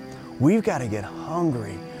life. We've got to get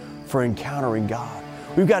hungry for encountering God.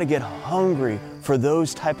 We've got to get hungry for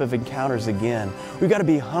those type of encounters again. We've got to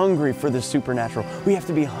be hungry for the supernatural. We have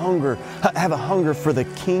to be have a hunger for the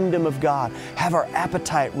kingdom of God. Have our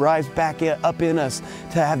appetite rise back up in us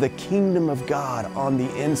to have the kingdom of God on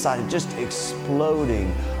the inside and just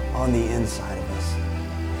exploding on the inside of us.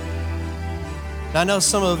 Now, I know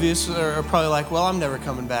some of you are probably like, well, I'm never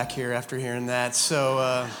coming back here after hearing that.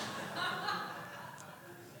 So,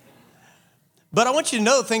 but I want you to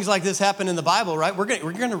know things like this happen in the Bible, right? We're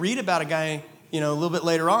going to read about a guy, a little bit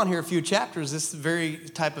later on here, a few chapters. This very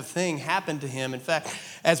type of thing happened to him. In fact,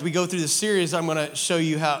 as we go through the series, I'm going to show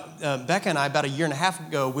you how Becca and I, about a year and a half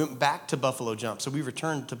ago, went back to Buffalo Jump. So we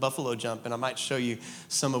returned to Buffalo Jump, and I might show you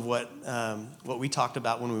some of what we talked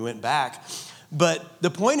about when we went back. But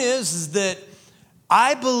the point is that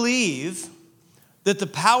I believe that the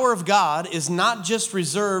power of God is not just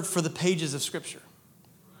reserved for the pages of Scripture.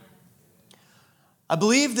 I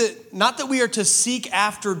believe that, not that we are to seek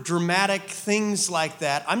after dramatic things like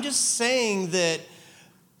that. I'm just saying that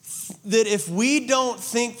if we don't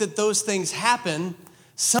think that those things happen,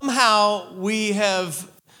 somehow we have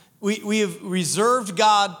reserved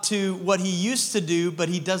God to what he used to do, but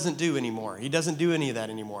he doesn't do anymore. He doesn't do any of that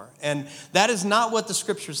anymore. And that is not what the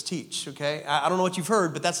scriptures teach, okay? I don't know what you've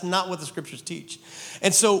heard, but that's not what the scriptures teach.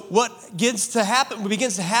 And so what begins to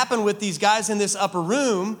happen with these guys in this upper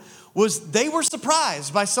room was they were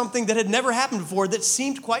surprised by something that had never happened before that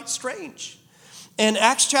seemed quite strange. In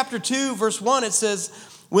Acts chapter 2, verse 1, it says,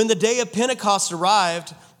 when the day of Pentecost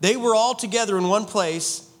arrived, they were all together in one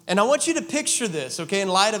place. And I want you to picture this, okay, in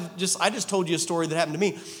light of I just told you a story that happened to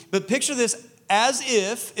me. But picture this as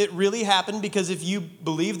if it really happened, because if you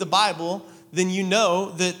believe the Bible, then you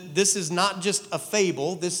know that this is not just a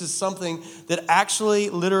fable. This is something that actually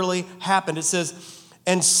literally happened. It says,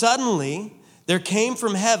 and suddenly there came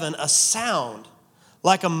from heaven a sound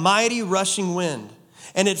like a mighty rushing wind,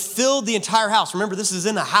 and it filled the entire house. Remember, this is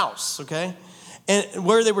in a house, okay? And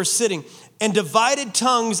where they were sitting. And divided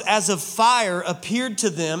tongues as of fire appeared to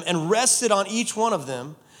them and rested on each one of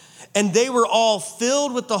them. And they were all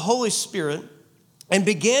filled with the Holy Spirit and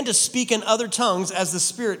began to speak in other tongues as the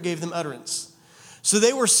Spirit gave them utterance. So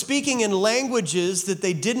they were speaking in languages that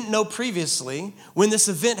they didn't know previously when this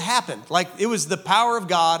event happened. Like, it was the power of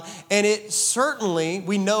God, and it certainly,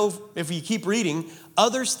 we know if you keep reading,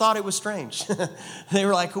 others thought it was strange. They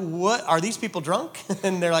were like, what, are these people drunk?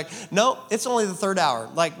 And they're like, no, it's only the third hour.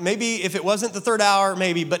 Like, maybe if it wasn't the third hour,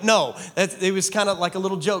 maybe, but no. It was kind of like a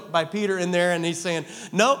little joke by Peter in there, and he's saying,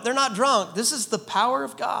 no, they're not drunk. This is the power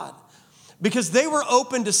of God. Because they were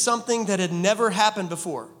open to something that had never happened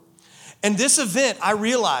before. And this event, I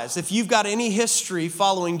realize, if you've got any history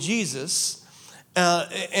following Jesus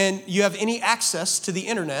and you have any access to the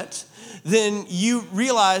internet, then you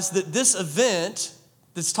realize that this event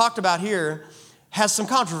that's talked about here has some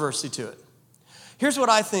controversy to it. Here's what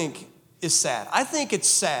I think is sad. I think it's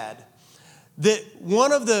sad that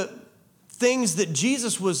one of the things that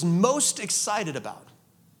Jesus was most excited about,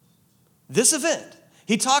 this event,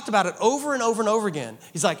 he talked about it over and over and over again.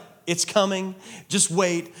 He's like, It's coming. Just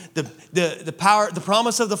wait. The power, the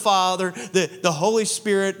promise of the Father, the Holy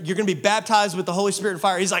Spirit, you're going to be baptized with the Holy Spirit and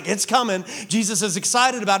fire. He's like, it's coming. Jesus is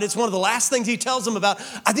excited about it. It's one of the last things he tells them about.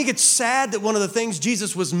 I think it's sad that one of the things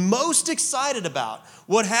Jesus was most excited about,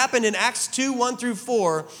 what happened in Acts 2, 1 through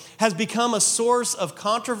 4, has become a source of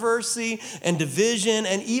controversy and division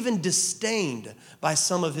and even disdained by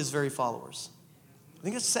some of his very followers. I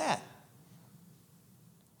think it's sad.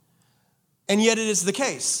 And yet it is the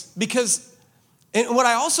case. And what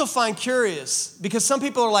I also find curious, because some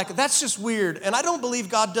people are like, that's just weird. And I don't believe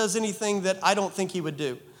God does anything that I don't think he would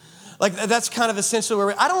do. Like, that's kind of essentially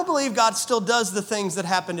where I don't believe God still does the things that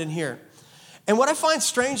happened in here. And what I find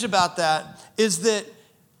strange about that is that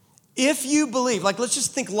if you believe, like, let's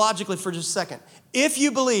just think logically for just a second. If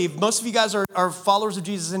you believe, most of you guys are followers of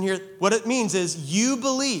Jesus in here, what it means is you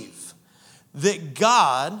believe that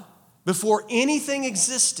God, before anything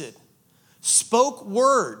existed, spoke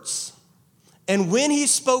words. And when he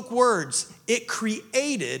spoke words, it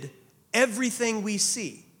created everything we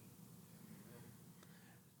see.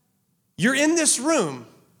 You're in this room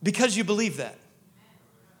because you believe that.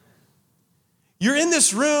 You're in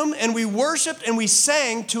this room and we worshiped and we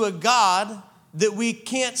sang to a God that we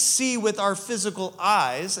can't see with our physical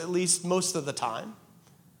eyes, at least most of the time.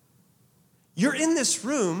 You're in this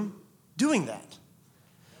room doing that.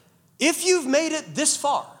 If you've made it this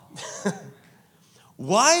far,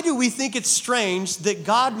 why do we think it's strange that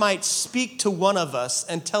God might speak to one of us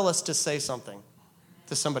and tell us to say something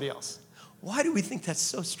to somebody else? Why do we think that's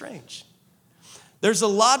so strange? There's a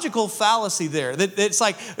logical fallacy there. That it's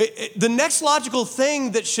like the next logical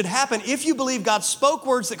thing that should happen, if you believe God spoke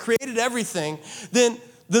words that created everything, then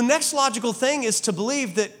the next logical thing is to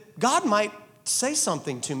believe that God might say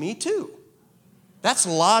something to me too. That's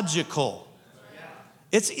logical.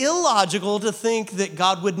 It's illogical to think that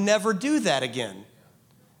God would never do that again.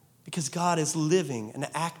 Because God is living and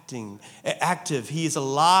active. He is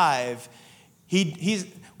alive.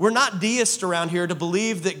 We're not deists around here to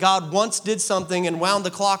believe that God once did something and wound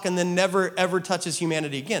the clock and then never, ever touches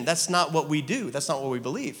humanity again. That's not what we do. That's not what we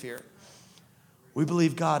believe here. We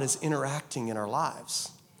believe God is interacting in our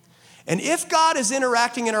lives. And if God is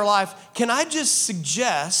interacting in our life, can I just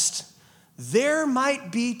suggest there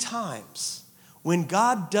might be times when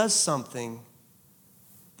God does something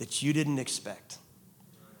that you didn't expect.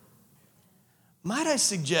 Might I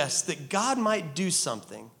suggest that God might do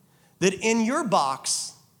something that in your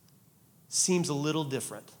box seems a little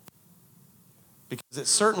different? Because it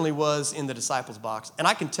certainly was in the disciples' box. And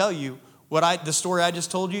I can tell you, the story I just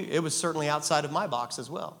told you, it was certainly outside of my box as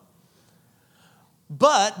well.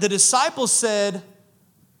 But the disciples said,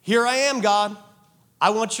 here I am, God. I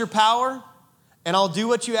want your power, and I'll do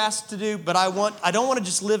what you ask to do, but I don't want to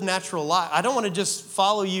just live natural life. I don't want to just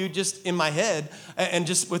follow you just in my head and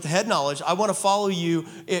just with head knowledge. I want to follow you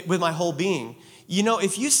with my whole being. You know,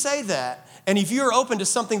 if you say that, and if you're open to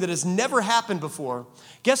something that has never happened before,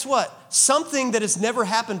 guess what? Something that has never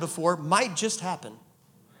happened before might just happen.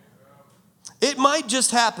 It might just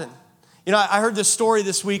happen. You know, I heard this story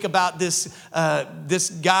this week about this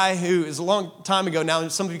guy who is a long time ago now.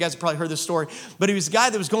 Some of you guys have probably heard this story. But he was a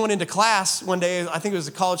guy that was going into class one day. I think it was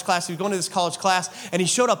a college class. He was going to this college class, and he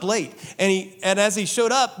showed up late. And as he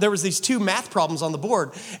showed up, there was these 2 math problems on the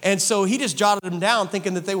board. And so he just jotted them down,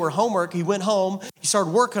 thinking that they were homework. He went home. He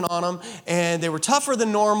started working on them, and they were tougher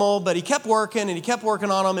than normal. But he kept working, and he kept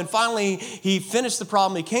working on them. And finally, he finished the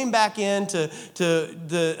problem. He came back in to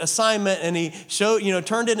the assignment, and he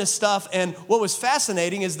turned in his stuff. And what was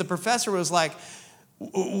fascinating is the professor was like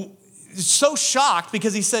so shocked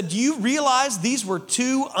because he said, do you realize these were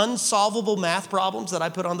 2 unsolvable math problems that I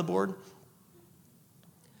put on the board?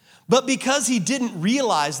 But because he didn't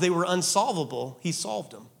realize they were unsolvable, he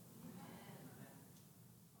solved them.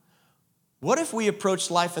 What if we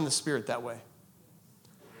approached life in the Spirit that way?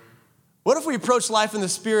 What if we approached life in the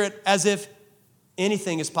Spirit as if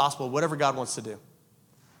anything is possible, whatever God wants to do?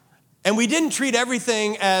 And we didn't treat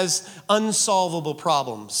everything as unsolvable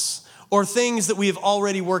problems or things that we have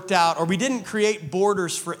already worked out, or we didn't create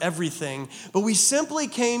borders for everything, but we simply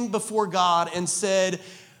came before God and said,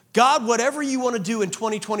 God, whatever you want to do in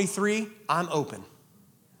 2023, I'm open.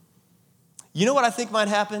 You know what I think might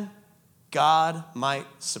happen? God might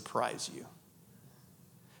surprise you.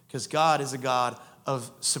 Because God is a God of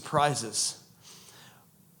surprises.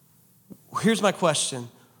 Here's my question.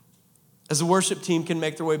 As the worship team can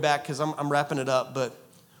make their way back, because I'm wrapping it up, but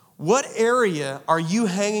what area are you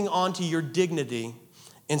hanging on to your dignity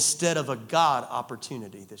instead of a God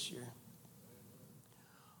opportunity this year?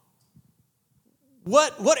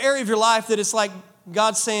 What area of your life that it's like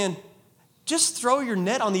God's saying, just throw your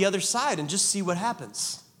net on the other side and just see what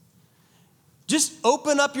happens? just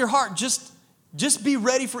open up your heart. Just be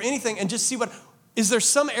ready for anything and just see is there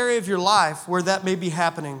some area of your life where that may be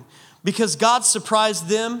happening? Because God surprised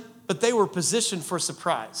them, but they were positioned for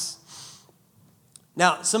surprise.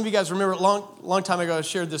 Now, some of you guys remember a long time ago I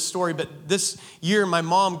shared this story, but this year my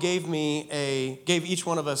mom gave each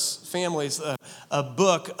one of us families a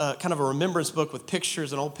book, kind of a remembrance book with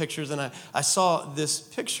pictures and old pictures, and I saw this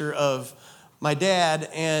picture of my dad,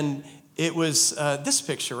 and it was this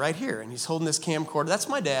picture right here, and he's holding this camcorder. That's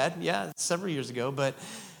my dad, yeah, several years ago, but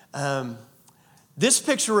this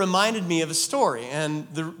picture reminded me of a story, and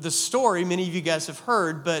the story many of you guys have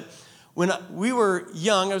heard, but when we were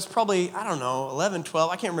young, I was probably, 11,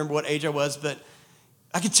 12, I can't remember what age I was, but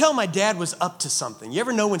I could tell my dad was up to something. You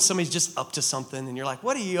ever know when somebody's just up to something, and you're like,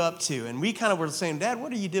 what are you up to? And we kind of were saying, Dad,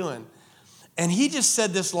 what are you doing? And he just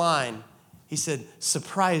said this line. He said,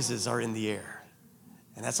 surprises are in the air.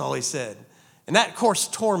 And that's all he said. And that, of course,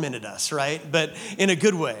 tormented us, right? But in a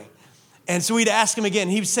good way. And so we'd ask him again.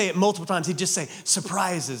 He would say it multiple times. He'd just say,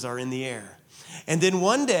 surprises are in the air. And then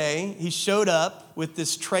one day, he showed up with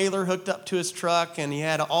this trailer hooked up to his truck, and he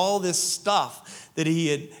had all this stuff that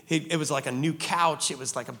it was like a new couch. It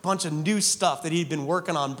was like a bunch of new stuff that he'd been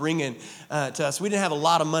working on bringing to us. We didn't have a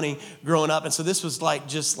lot of money growing up, and so this was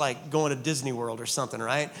just like going to Disney World or something,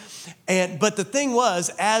 right? But the thing was,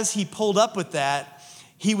 as he pulled up with that,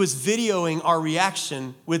 he was videoing our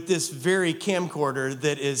reaction with this very camcorder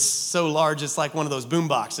that is so large, it's like one of those boom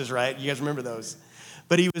boxes, right? You guys remember those?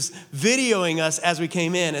 But he was videoing us as we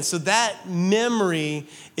came in. And so that memory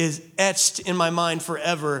is etched in my mind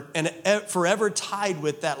forever, and forever tied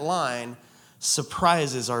with that line,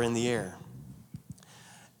 surprises are in the air.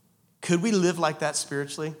 Could we live like that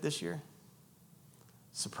spiritually this year?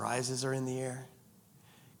 Surprises are in the air.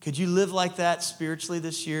 Could you live like that spiritually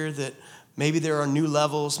this year, that maybe there are new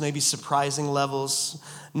levels, maybe surprising levels,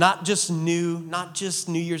 not just New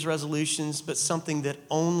Year's resolutions, but something that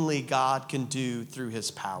only God can do through his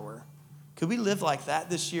power? Could we live like that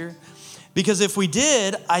this year? Because if we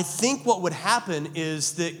did, I think what would happen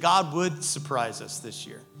is that God would surprise us this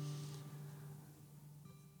year.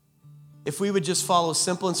 If we would just follow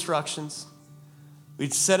simple instructions,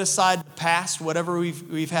 we'd set aside the past, whatever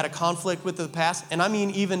we've had a conflict with in the past, and I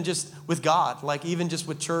mean even just with God, like even just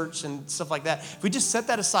with church and stuff like that. If we just set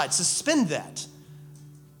that aside, suspend that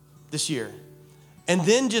this year, and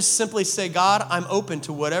then just simply say, God, I'm open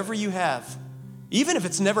to whatever you have, even if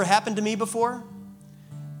it's never happened to me before.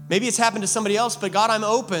 Maybe it's happened to somebody else, but God, I'm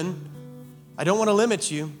open. I don't want to limit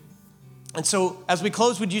you. And so as we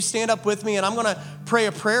close, would you stand up with me, and I'm going to pray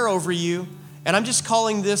a prayer over you, and I'm just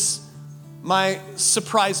calling this my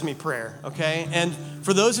surprise me prayer, okay? And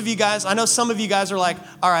for those of you guys, I know some of you guys are like,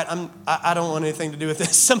 all right, I don't want anything to do with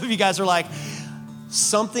this. Some of you guys are like,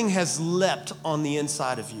 something has leapt on the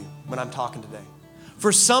inside of you when I'm talking today.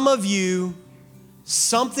 For some of you,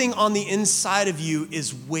 something on the inside of you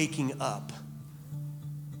is waking up.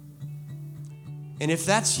 And if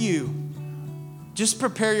that's you, just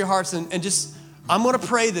prepare your hearts and just, I'm going to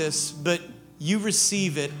pray this, but you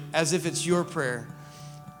receive it as if it's your prayer.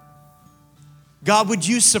 God, would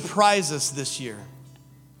you surprise us this year?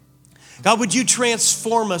 God, would you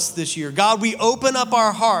transform us this year? God, we open up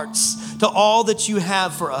our hearts to all that you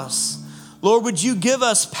have for us. Lord, would you give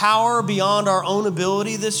us power beyond our own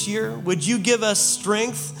ability this year? Would you give us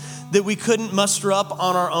strength that we couldn't muster up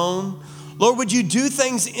on our own? Lord, would you do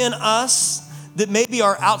things in us that maybe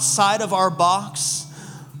are outside of our box?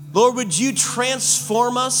 Lord, would you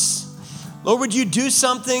transform us? Lord, would you do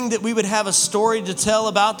something that we would have a story to tell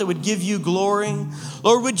about that would give you glory?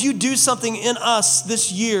 Lord, would you do something in us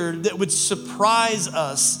this year that would surprise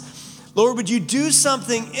us? Lord, would you do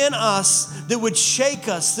something in us that would shake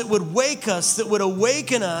us, that would wake us, that would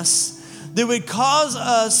awaken us, that would cause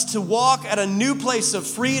us to walk at a new place of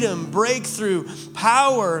freedom, breakthrough,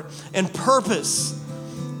 power, and purpose?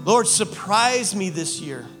 Lord, surprise me this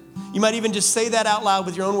year. You might even just say that out loud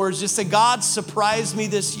with your own words. Just say, God, surprise me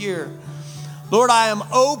this year. Lord, I am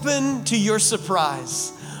open to your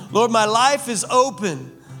surprise. Lord, my life is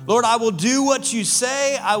open. Lord, I will do what you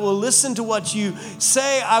say. I will listen to what you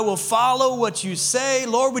say. I will follow what you say.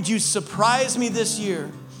 Lord, would you surprise me this year?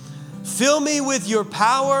 Fill me with your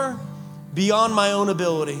power beyond my own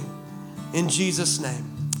ability. In Jesus'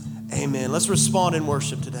 name, amen. Let's respond in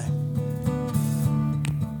worship today.